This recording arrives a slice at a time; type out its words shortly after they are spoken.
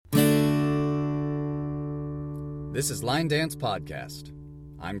This is Line Dance Podcast.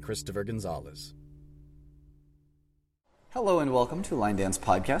 I'm Christopher Gonzalez. Hello and welcome to Line Dance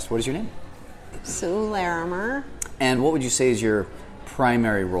Podcast. What is your name? Sue Larimer. And what would you say is your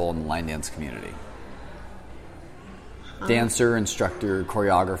primary role in the line dance community? Dancer, instructor,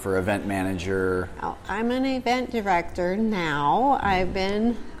 choreographer, event manager? Oh, I'm an event director now. I've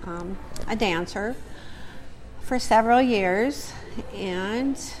been a dancer for several years,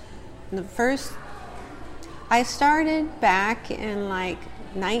 and I started back in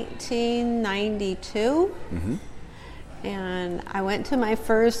 1992, and I went to my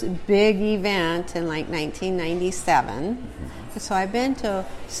first big event in 1997. So I've been to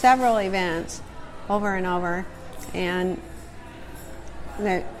several events over and over, and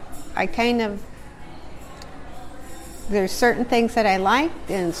there's certain things that I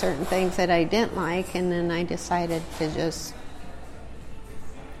liked and certain things that I didn't like, and then I decided to just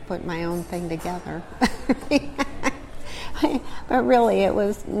put my own thing together. But really, it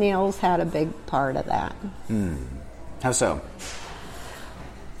was Neil's had a big part of that. How so?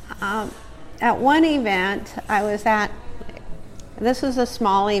 At one event I was at, this was a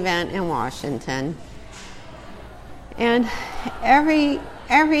small event in Washington, and every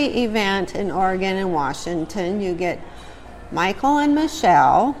event in Oregon and Washington, you get Michael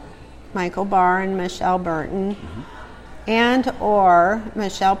Barr and Michelle Burton, and or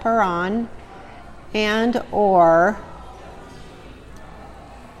Michelle Perron, and or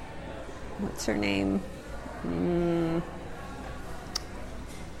what's her name? I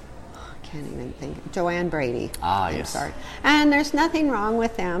can't even think. Joanne Brady. I'm sorry. And there's nothing wrong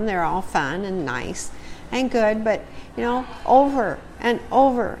with them. They're all fun and nice and good, but over and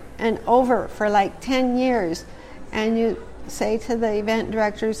over and over for 10 years. And you say to the event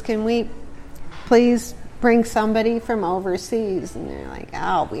directors, can we please bring somebody from overseas? And they're like,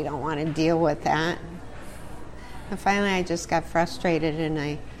 oh, we don't want to deal with that. And finally I just got frustrated, and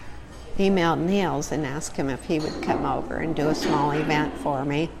I emailed Niels and asked him if he would come over and do a small event for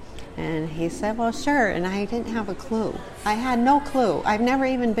me. And he said, well, sure. And I didn't have a clue. I had no clue. I've never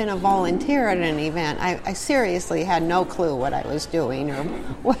even been a volunteer at an event. I seriously had no clue what I was doing or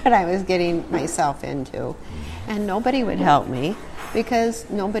what I was getting myself into. And nobody would help me because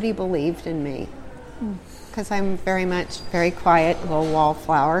nobody believed in me. Because I'm very quiet, little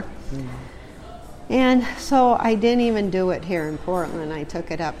wallflower. And so I didn't even do it here in Portland. I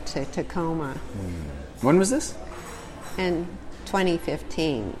took it up to Tacoma. When was this? In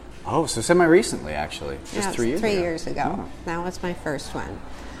 2015. Oh, so semi-recently, actually. Just 3 years ago. 3 years ago. Oh. That was my first one.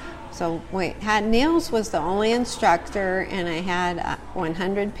 So Niels was the only instructor, and I had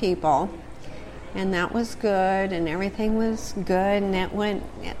 100 people. And that was good, and everything was good, and it went,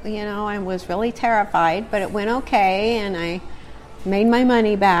 I was really terrified, but it went okay, and I made my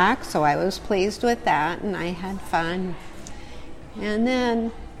money back, so I was pleased with that, and I had fun. And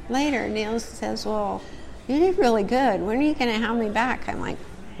then later, Neil says, well, you did really good. When are you going to have me back? I'm like,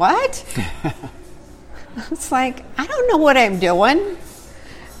 what? It's like, I don't know what I'm doing.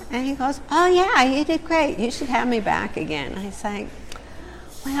 And he goes, oh, yeah, you did great. You should have me back again. I say,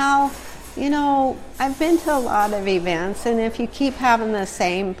 well, I've been to a lot of events, and if you keep having the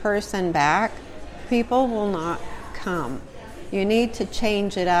same person back, people will not come. You need to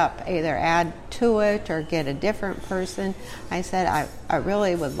change it up, either add to it or get a different person. I said, I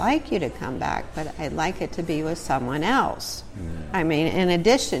really would like you to come back, but I'd like it to be with someone else. I mean, in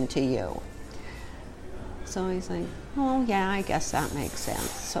addition to you. So he's like, oh, yeah, I guess that makes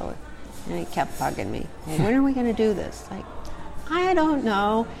sense. And he kept bugging me. Well, when are we going to do this? Like, I don't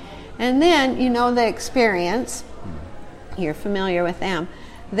know. And then, the Experience, you're familiar with them.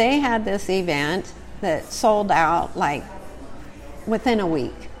 They had this event that sold out within a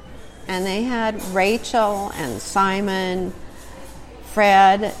week. And they had Rachel and Simon,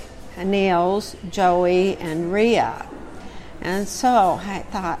 Fred, Niels, Joey, and Rhea. And so I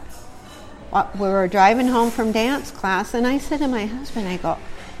thought, we were driving home from dance class, and I said to my husband, I go,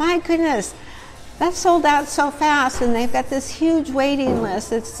 my goodness, that sold out so fast, and they've got this huge waiting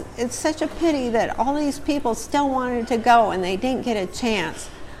list. It's such a pity that all these people still wanted to go and they didn't get a chance.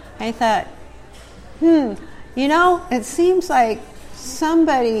 I thought, it seems like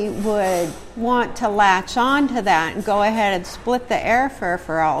somebody would want to latch on to that and go ahead and split the airfare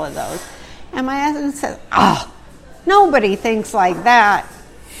for all of those. And my husband said, nobody thinks like that.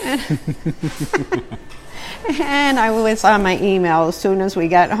 And I was on my email as soon as we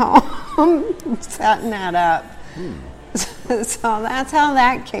got home, setting that up. So that's how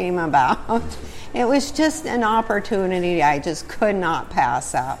that came about. It was just an opportunity I just could not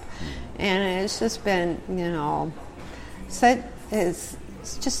pass up. And it's just been,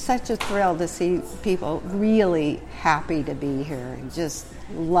 it's just such a thrill to see people really happy to be here and just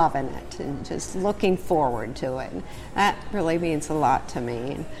loving it and just looking forward to it. And that really means a lot to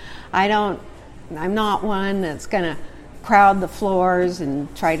me. And I'm not one that's going to crowd the floors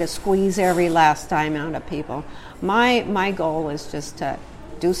and try to squeeze every last dime out of people. My goal is just to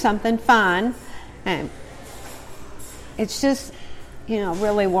do something fun, and it's just,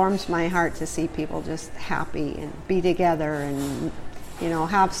 really warms my heart to see people just happy and be together and,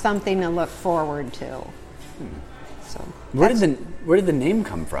 have something to look forward to. So where did the name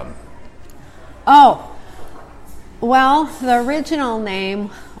come from? Oh, well, the original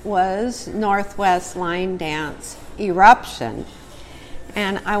name was Northwest Line Dance Eruption.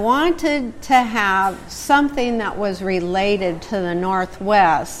 And I wanted to have something that was related to the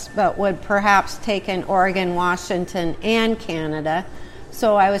Northwest, but would perhaps take in Oregon, Washington, and Canada.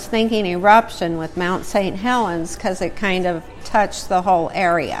 So I was thinking eruption with Mount St. Helens because it kind of touched the whole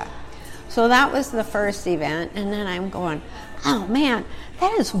area. So that was the first event, and then I'm going, oh man,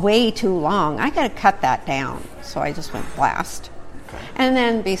 that is way too long. I got to cut that down. So I just went blast. Okay. And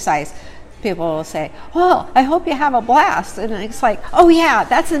then besides, people will say, oh, I hope you have a blast. And it's like, oh yeah,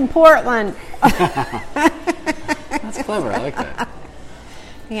 that's in Portland. That's clever. I like that.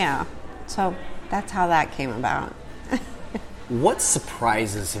 Yeah. So that's how that came about. What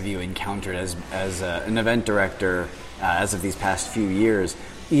surprises have you encountered as an event director as of these past few years?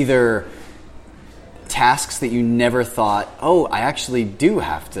 Either tasks that you never thought, oh, I actually do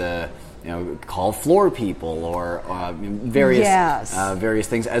have to, call floor people or various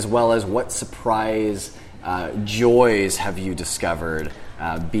things, as well as what surprise joys have you discovered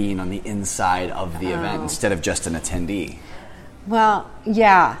being on the inside of the event instead of just an attendee? Well,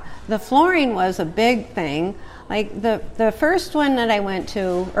 yeah, the flooring was a big thing. Like the first one that I went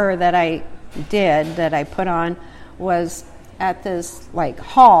to, or that I put on, was at this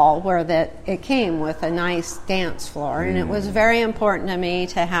hall where it came with a nice dance floor, and it was very important to me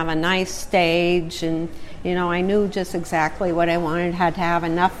to have a nice stage, and I knew just exactly what I wanted. Had to have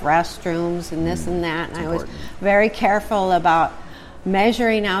enough restrooms and this and that, and I was very careful about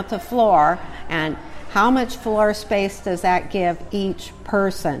measuring out the floor and how much floor space does that give each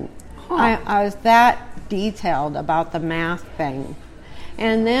person. I was that detailed about the math thing.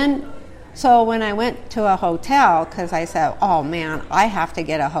 And then so when I went to a hotel, because I said, oh man, I have to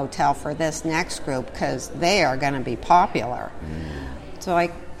get a hotel for this next group because they are going to be popular. So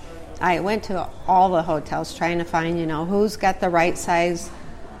I went to all the hotels trying to find, who's got the right size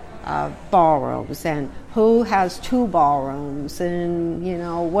ballrooms and who has 2 ballrooms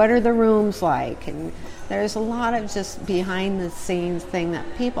and, what are the rooms like. And there's a lot of just behind the scenes thing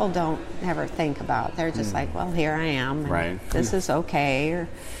that people don't ever think about. They're just like, well, here I am. And this is okay.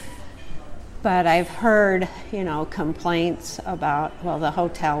 But I've heard, complaints about, well, the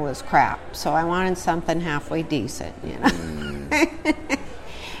hotel was crap, so I wanted something halfway decent,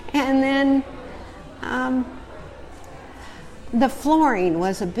 And then the flooring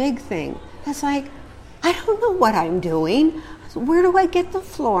was a big thing. It's like, I don't know what I'm doing. Where do I get the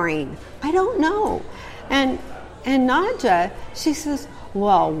flooring? I don't know. And Nadja, she says,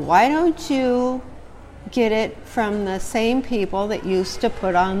 well, why don't you get it from the same people that used to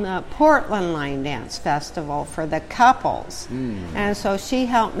put on the Portland Line Dance Festival for the couples. And so she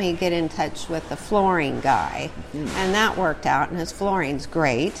helped me get in touch with the flooring guy, and that worked out, and his flooring's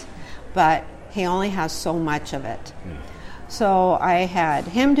great, but he only has so much of it. So I had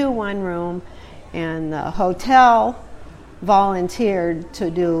him do one room, and the hotel volunteered to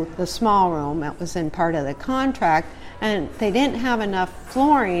do the small room. That was in part of the contract. And they didn't have enough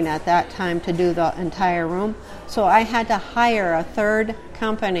flooring at that time to do the entire room, so I had to hire a third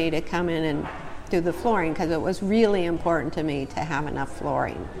company to come in and do the flooring because it was really important to me to have enough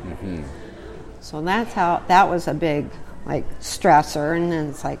flooring. So that was a big stressor, and then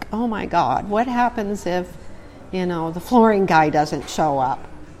it's like, oh my God, what happens if the flooring guy doesn't show up?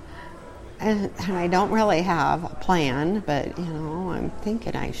 And I don't really have a plan, but I'm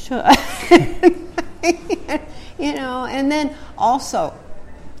thinking I should. And then also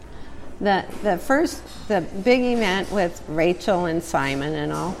the big event with Rachel and Simon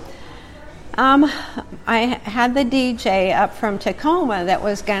and all. I had the DJ up from Tacoma that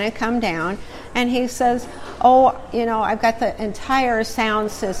was going to come down, and he says, I've got the entire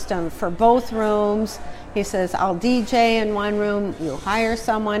sound system for both rooms. He says, I'll DJ in one room, you'll hire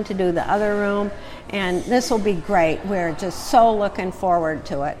someone to do the other room, and this will be great. We're just so looking forward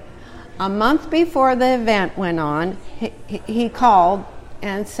to it. A month before the event went on, he called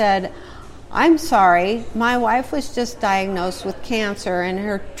and said, I'm sorry, my wife was just diagnosed with cancer and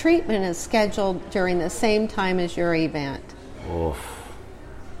her treatment is scheduled during the same time as your event. Oof.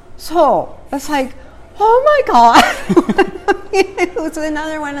 So it's like, oh my God. It was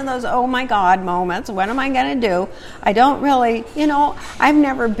another one of those oh my God moments. What am I going to do? I don't really, I've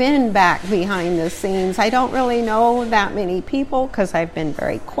never been back behind the scenes. I don't really know that many people because I've been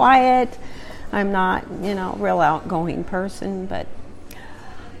very quiet. I'm not, real outgoing person. But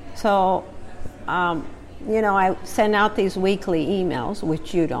so, I send out these weekly emails,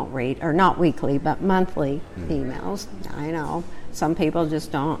 which you don't read, or not weekly, but monthly emails. I know some people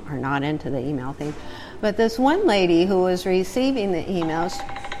just are not into the email thing. But this one lady who was receiving the emails,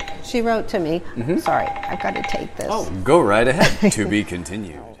 she wrote to me. Sorry, I've got to take this. Oh, go right ahead. To be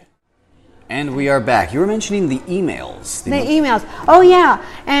continued. And we are back. You were mentioning the emails. The emails. Oh, yeah.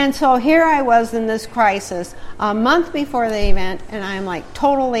 And so here I was in this crisis a month before the event, and I'm like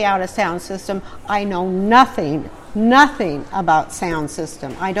totally out of sound system. I know nothing about sound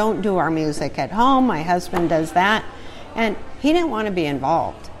system. I don't do our music at home. My husband does that. And he didn't want to be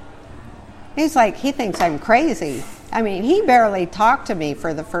involved. He's like, he thinks I'm crazy. I mean, he barely talked to me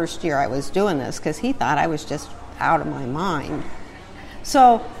for the first year I was doing this because he thought I was just out of my mind.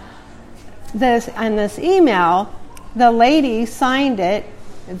 So on this email, the lady signed it,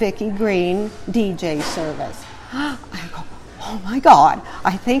 Vicki Green, DJ service. I go, oh my God,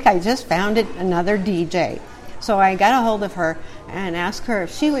 I think I just found another DJ. So I got a hold of her and asked her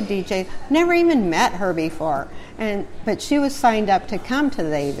if she would DJ. Never even met her before, but she was signed up to come to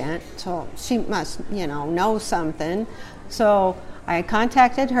the event, so she must, know something. So I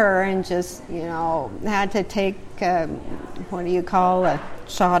contacted her and just, had to take, what do you call a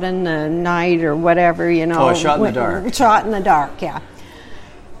shot in the night or whatever, Oh, a shot in the dark. Shot in the dark, yeah.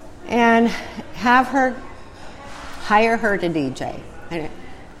 And hire her to DJ.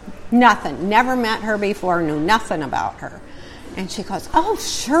 Nothing. Never met her before, knew nothing about her. And she goes, oh,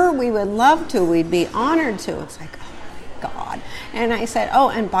 sure, we would love to. We'd be honored to. It's like, oh, my God. And I said, oh,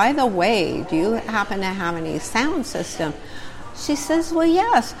 and by the way, do you happen to have any sound system? She says, well,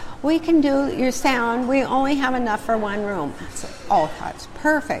 yes, we can do your sound. We only have enough for one room. I said, oh, that's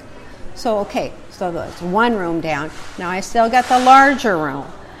perfect. So, okay, so there's one room down. Now I still got the larger room.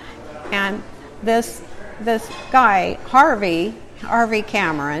 And this guy, Harvey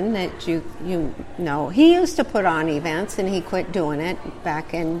Cameron, that you know, he used to put on events and he quit doing it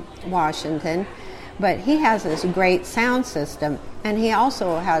back in Washington. But he has this great sound system and he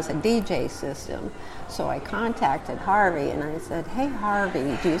also has a DJ system. So I contacted Harvey and I said, hey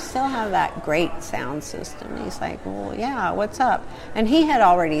Harvey, do you still have that great sound system? He's like, well, yeah, what's up? And he had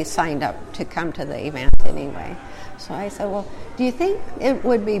already signed up to come to the event anyway. So I said, well, do you think it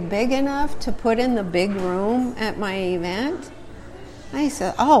would be big enough to put in the big room at my event? I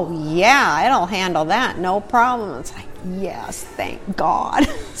said, oh, yeah, it'll handle that, no problem. It's like, yes, thank God.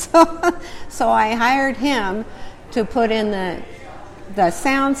 So I hired him to put in the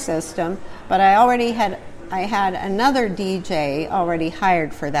sound system, but I had another DJ already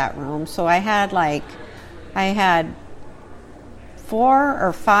hired for that room. So I had 4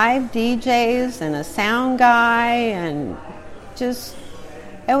 or 5 DJs and a sound guy, and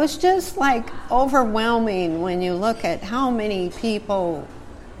it was just like overwhelming when you look at how many people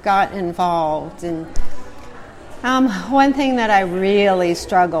got involved. And one thing that I really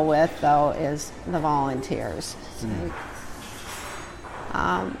struggle with, though, is the volunteers.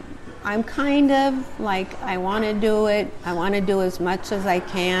 I'm kind of like, I want to do it. I want to do as much as I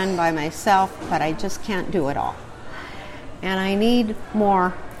can by myself, but I just can't do it all. And I need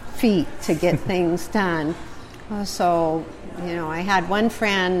more feet to get things done. So, I had one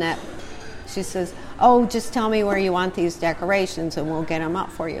friend that she says, oh, just tell me where you want these decorations and we'll get them up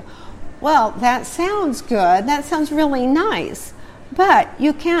for you. Well, that sounds good. That sounds really nice. But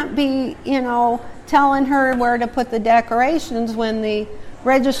you can't be, telling her where to put the decorations when the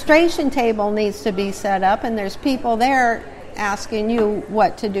registration table needs to be set up and there's people there asking you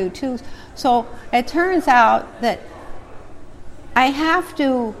what to do too. So it turns out that I have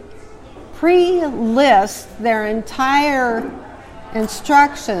to pre-list their entire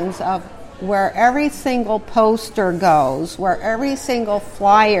instructions of where every single poster goes, where every single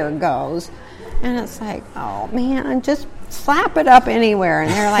flyer goes. And it's like, oh man, just slap it up anywhere.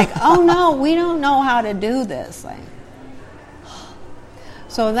 And they're like, oh no, we don't know how to do this.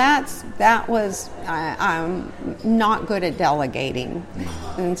 So I'm not good at delegating.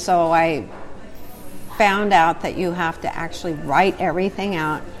 And so I found out that you have to actually write everything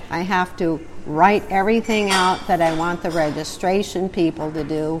out. I have to write everything out that I want the registration people to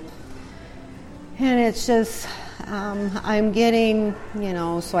do. And it's just, I'm getting,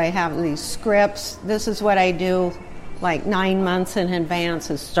 so I have these scripts. This is what I do like 9 months in advance,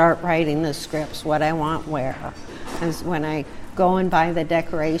 is start writing the scripts, what I want where. As when I going by the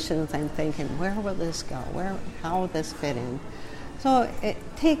decorations, I'm thinking, where will this go? How will this fit in? So it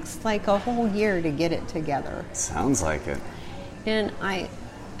takes like a whole year to get it together. Sounds like it. And I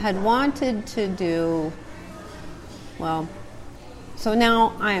had wanted to do, well, so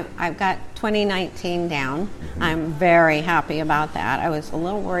now I've got 2019 down. Mm-hmm. I'm very happy about that. I was a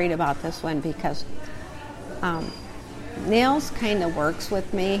little worried about this one because Niels kind of works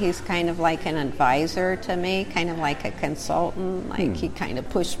with me. He's kind of like an advisor to me, kind of like a consultant. Like he kind of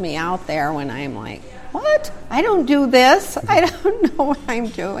pushed me out there when I'm like, what? I don't do this. I don't know what I'm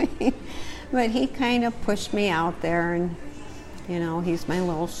doing. But he kind of pushed me out there, and you know, he's my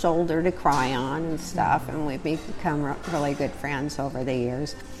little shoulder to cry on and stuff, and we've become really good friends over the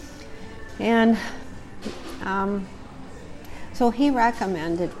years. And so he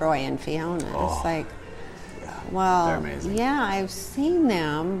recommended Roy and Fiona. It's like, well, they're amazing. Yeah, I've seen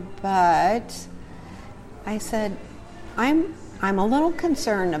them, but I said, I'm a little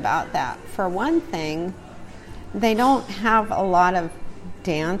concerned about that. For one thing, they don't have a lot of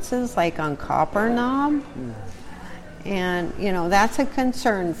dances like on Copper Knob. And, you know, that's a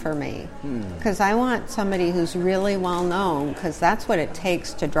concern for me because I want somebody who's really well known, because that's what it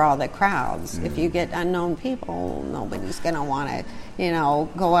takes to draw the crowds. If you get unknown people, nobody's going to want to, you know,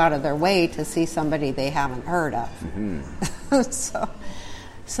 go out of their way to see somebody they haven't heard of.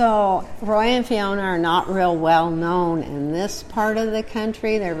 So Roy and Fiona are not real well known in this part of the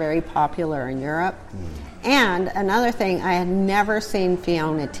country. They're very popular in Europe. And another thing, I had never seen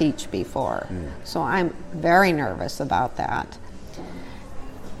Fiona teach before, so I'm very nervous about that.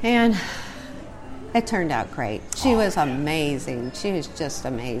 And it turned out great. She was amazing. She was just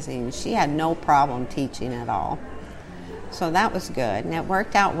amazing. She had no problem teaching at all. So that was good, and it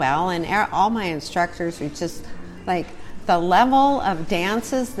worked out well. And all my instructors were just like, the level of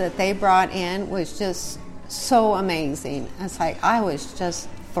dances that they brought in was just so amazing. It's like I was just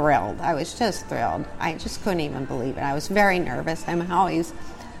thrilled. I was just thrilled. I just couldn't even believe it. I was very nervous. I'm always,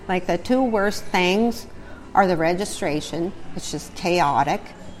 like, the two worst things are the registration. It's just chaotic.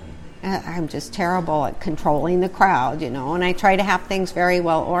 I'm just terrible at controlling the crowd, you know, and I try to have things very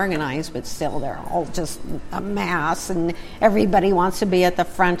well organized, but still they're all just a mess, and everybody wants to be at the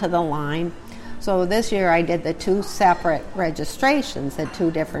front of the line. So this year I did the two separate registrations at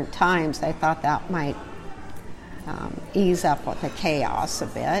two different times. I thought that might ease up with the chaos a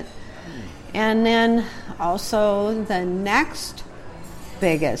bit. And then also the next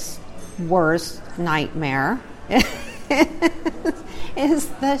biggest, worst nightmare is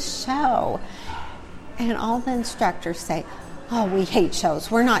the show. And all the instructors say, oh, we hate shows.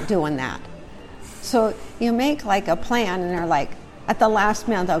 We're not doing that. So you make like a plan, and they're like, at the last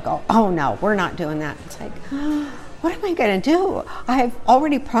minute they'll go, oh no, we're not doing that. It's like, what am I going to do? I've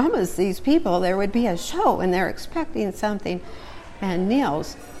already promised these people there would be a show, and they're expecting something. And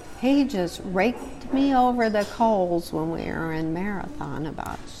Niels, he just raked me over the coals when we were in Marathon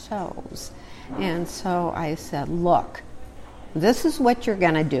about shows. And so I said, look, this is what you're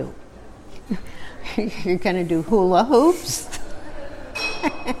going to do. You're going to do hula hoops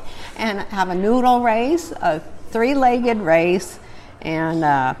and have a noodle race, a three-legged race, and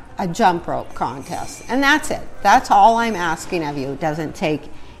a jump rope contest. And that's it. That's all I'm asking of you. It doesn't take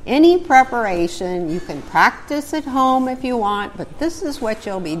any preparation. You can practice at home if you want, but this is what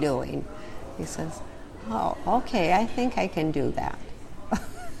you'll be doing. He says, oh, okay, I think I can do that.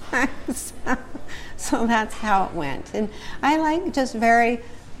 So that's how it went. And I like just very,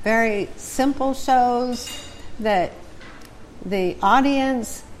 very simple shows that the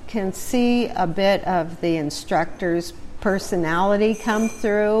audience can see a bit of the instructor's personality come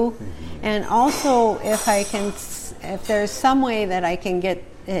through. And also if there's some way that I can get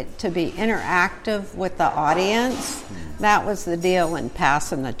it to be interactive with the audience, that was the deal in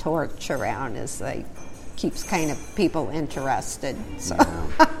passing the torch around, is like keeps kind of people interested. So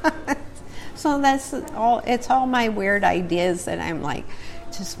so that's all. It's all my weird ideas that I'm like,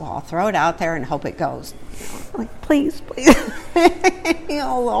 I'll throw it out there and hope it goes. Like, please, you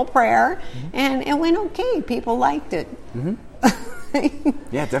know, a little prayer. And it went okay. People liked it.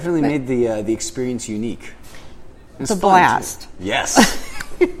 Yeah, it definitely made the experience unique. It's a blast. Yes.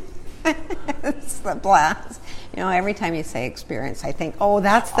 It's the blast. You know, every time you say experience, I think, oh,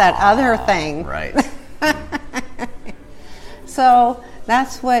 that's that other thing. Right. So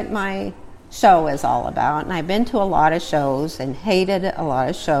that's what my show is all about. And I've been to a lot of shows and hated a lot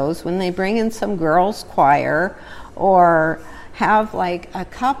of shows when they bring in some girls' choir or have like a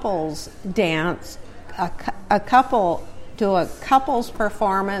couples dance, a couple do a couples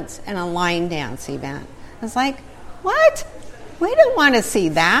performance and a line dance event. It's like, what? We don't want to see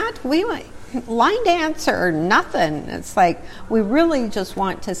that. line dance or nothing. It's like we really just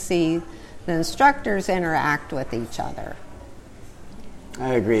want to see the instructors interact with each other.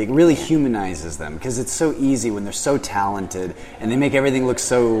 I agree. It really humanizes them because it's so easy when they're so talented and they make everything look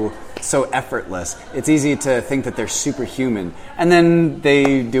so effortless. It's easy to think that they're superhuman. And then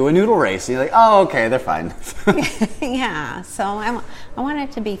they do a noodle race and you're like, oh, okay, they're fine. Yeah, so I want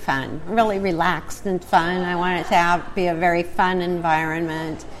it to be fun, really relaxed and fun. I want it to be a very fun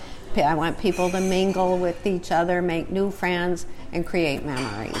environment. I want people to mingle with each other, make new friends, and create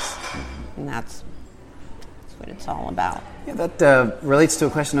memories. And that's what it's all about. Yeah, that relates to a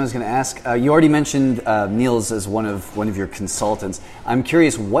question I was going to ask. You already mentioned Niels as one of your consultants. I'm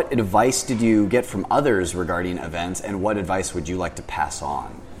curious, what advice did you get from others regarding events, and what advice would you like to pass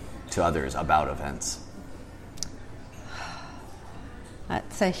on to others about events?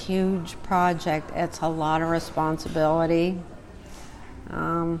 That's a huge project. It's a lot of responsibility.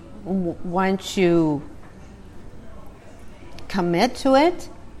 Once you commit to it,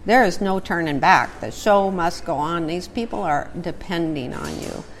 there is no turning back. The show must go on. These people are depending on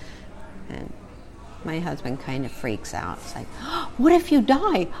you. And my husband kind of freaks out. It's like, oh, what if you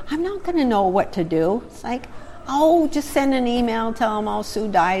die? I'm not going to know what to do. It's like, oh, just send an email, tell them, oh,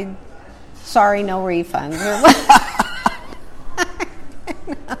 Sue died. Sorry, no refunds.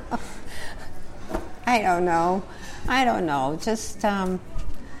 I don't know. Just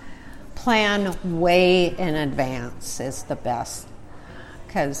plan way in advance is the best.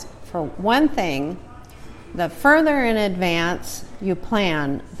 Because for one thing, the further in advance you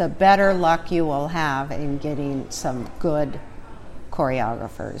plan, the better luck you will have in getting some good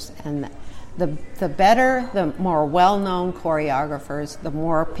choreographers. And the better, the more well-known choreographers, the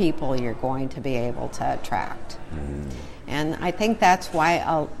more people you're going to be able to attract. And I think that's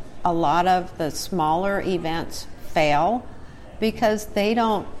why a lot of the smaller events fail, because they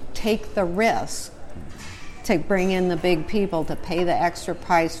don't take the risk to bring in the big people to pay the extra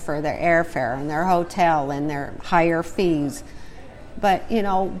price for their airfare and their hotel and their higher fees. But,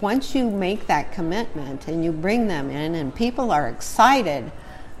 once you make that commitment and you bring them in and people are excited,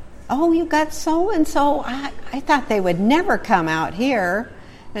 oh, you got so-and-so, I thought they would never come out here.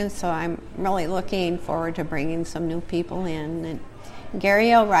 And so I'm really looking forward to bringing some new people in. And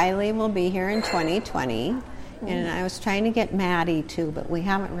Gary O'Reilly will be here in 2020. And I was trying to get Maddie too, but we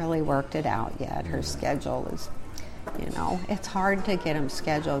haven't really worked it out yet. Her schedule is, it's hard to get them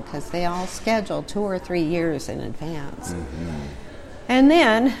scheduled because they all schedule 2 or 3 years in advance. And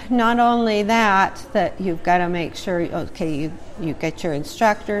then, not only that you've got to make sure, okay, you get your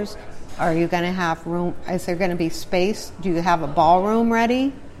instructors. Are you going to have room? Is there going to be space? Do you have a ballroom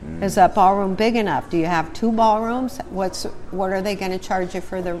ready? Is that ballroom big enough? Do you have 2 ballrooms? What are they going to charge you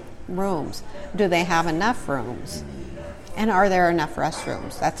for the rooms? Do they have enough rooms? And are there enough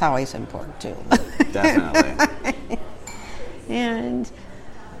restrooms? That's always important too. Definitely. And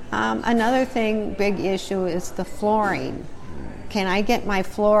another big issue is the flooring. Can I get my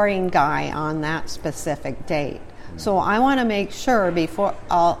flooring guy on that specific date? So I want to make sure before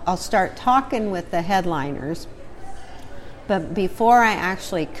I'll start talking with the headliners, but before I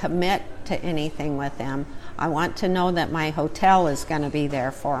actually commit to anything with them, I want to know that my hotel is going to be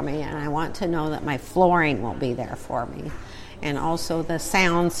there for me, and I want to know that my flooring will be there for me, and also the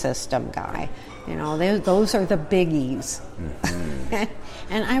sound system guy. Those are the biggies.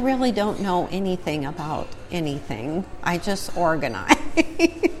 And I really don't know anything about anything. I just organize.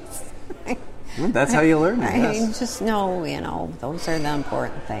 Well, that's how you learn. I just know, those are the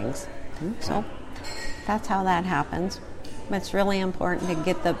important things. Okay. So that's how that happens. It's really important to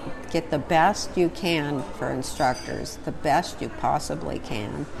get the best you can for instructors, the best you possibly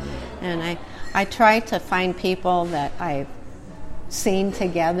can. And I try to find people that I've seen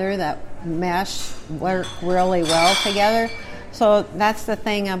together that work really well together. So that's the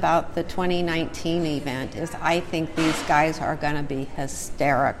thing about the 2019 event is I think these guys are going to be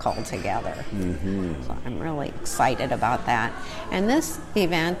hysterical together. So I'm really excited about that. And this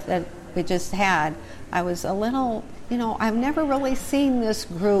event that we just had, I was a little, I've never really seen this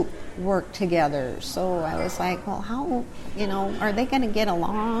group work together. So I was like, well, how, are they going to get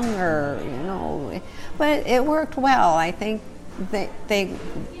along or, but it worked well. I think they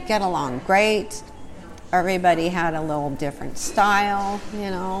get along great. Everybody had a little different style,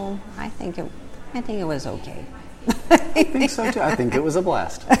 I think it was okay. I think so too. I think it was a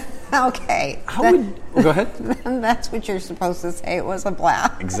blast. Okay. Go ahead. That's what you're supposed to say. It was a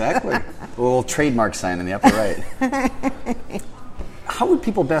blast. Exactly. A little trademark sign in the upper right. How would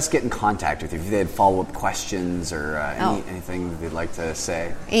people best get in contact with you if they had follow-up questions or anything they'd like to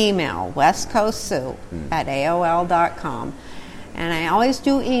say? Email westcoastsue@aol.com. And I always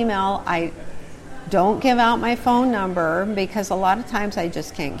do email. I don't give out my phone number because a lot of times I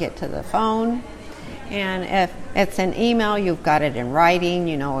just can't get to the phone. And if it's an email, you've got it in writing,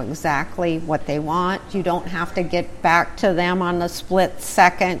 you know exactly what they want. You don't have to get back to them on the split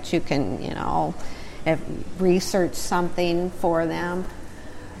second. You can, research something for them.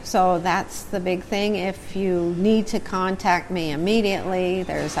 So that's the big thing. If you need to contact me immediately,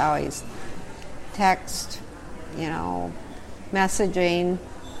 there's always text, messaging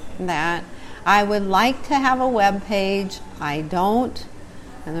that. I would like to have a web page. I don't.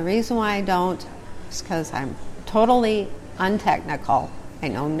 And the reason why I don't is because I'm totally untechnical. I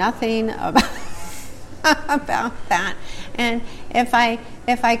know nothing about about that. And if I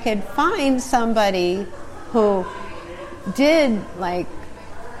could find somebody who did like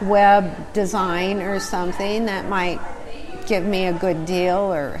web design or something that might give me a good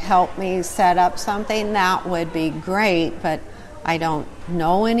deal or help me set up something, that would be great. But I don't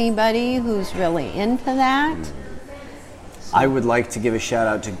know anybody who's really into that. I would like to give a shout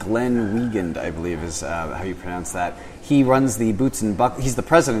out to Glenn Wiegand, I believe is how you pronounce that. He runs the he's the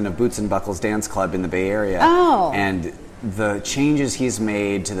president of Boots and Buckles Dance Club in the Bay Area. Oh. And the changes he's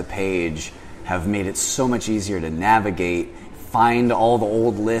made to the page have made it so much easier to navigate, find all the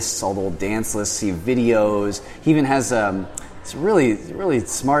old lists, all the old dance lists, see videos. He even has it's a really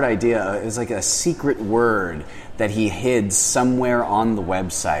smart idea. It's like a secret word that he hid somewhere on the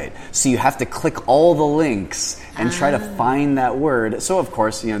website. So you have to click all the links and try to find that word. So of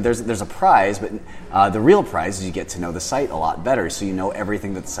course, there's a prize, but the real prize is you get to know the site a lot better, so you know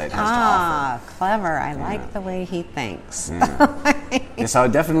everything that the site has to offer. Clever. I like the way he thinks. Yeah. Yes, I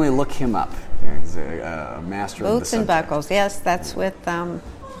would definitely look him up. Yeah, he's a master of the Boots and subject. Buckles. Yes, that's with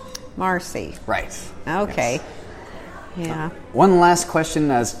Marcy. Right. Okay. Yes. Yeah. One last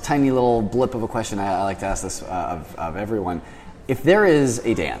question, a tiny little blip of a question I like to ask this of everyone. If there is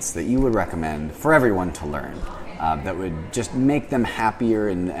a dance that you would recommend for everyone to learn that would just make them happier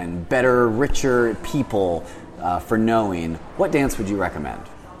and better, richer people for knowing, what dance would you recommend?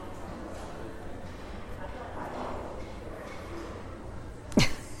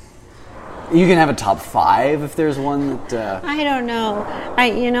 You can have a top 5 if there's one that... I don't know.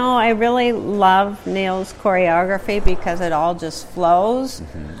 I really love Neil's choreography because it all just flows.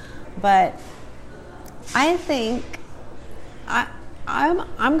 Mm-hmm. But I think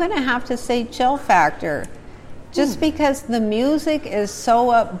I'm going to have to say Chill Factor, just because the music is so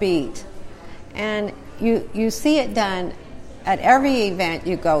upbeat, and you see it done at every event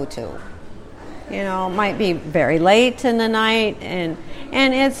you go to. It might be very late in the night, and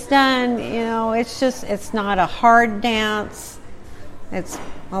it's done, it's not a hard dance. It's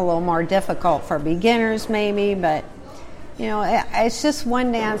a little more difficult for beginners maybe, but, it's just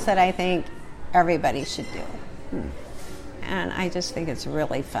one dance that I think everybody should do. And I just think it's a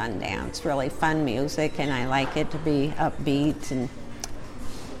really fun dance, really fun music, and I like it to be upbeat, and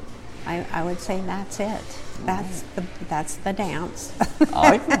I would say that's it. That's the dance.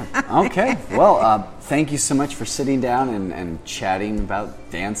 Okay. Well, thank you so much for sitting down and chatting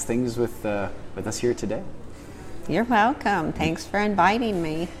about dance things with us here today. You're welcome. Thanks for inviting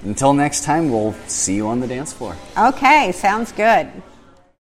me. Until next time, we'll see you on the dance floor. Okay, sounds good.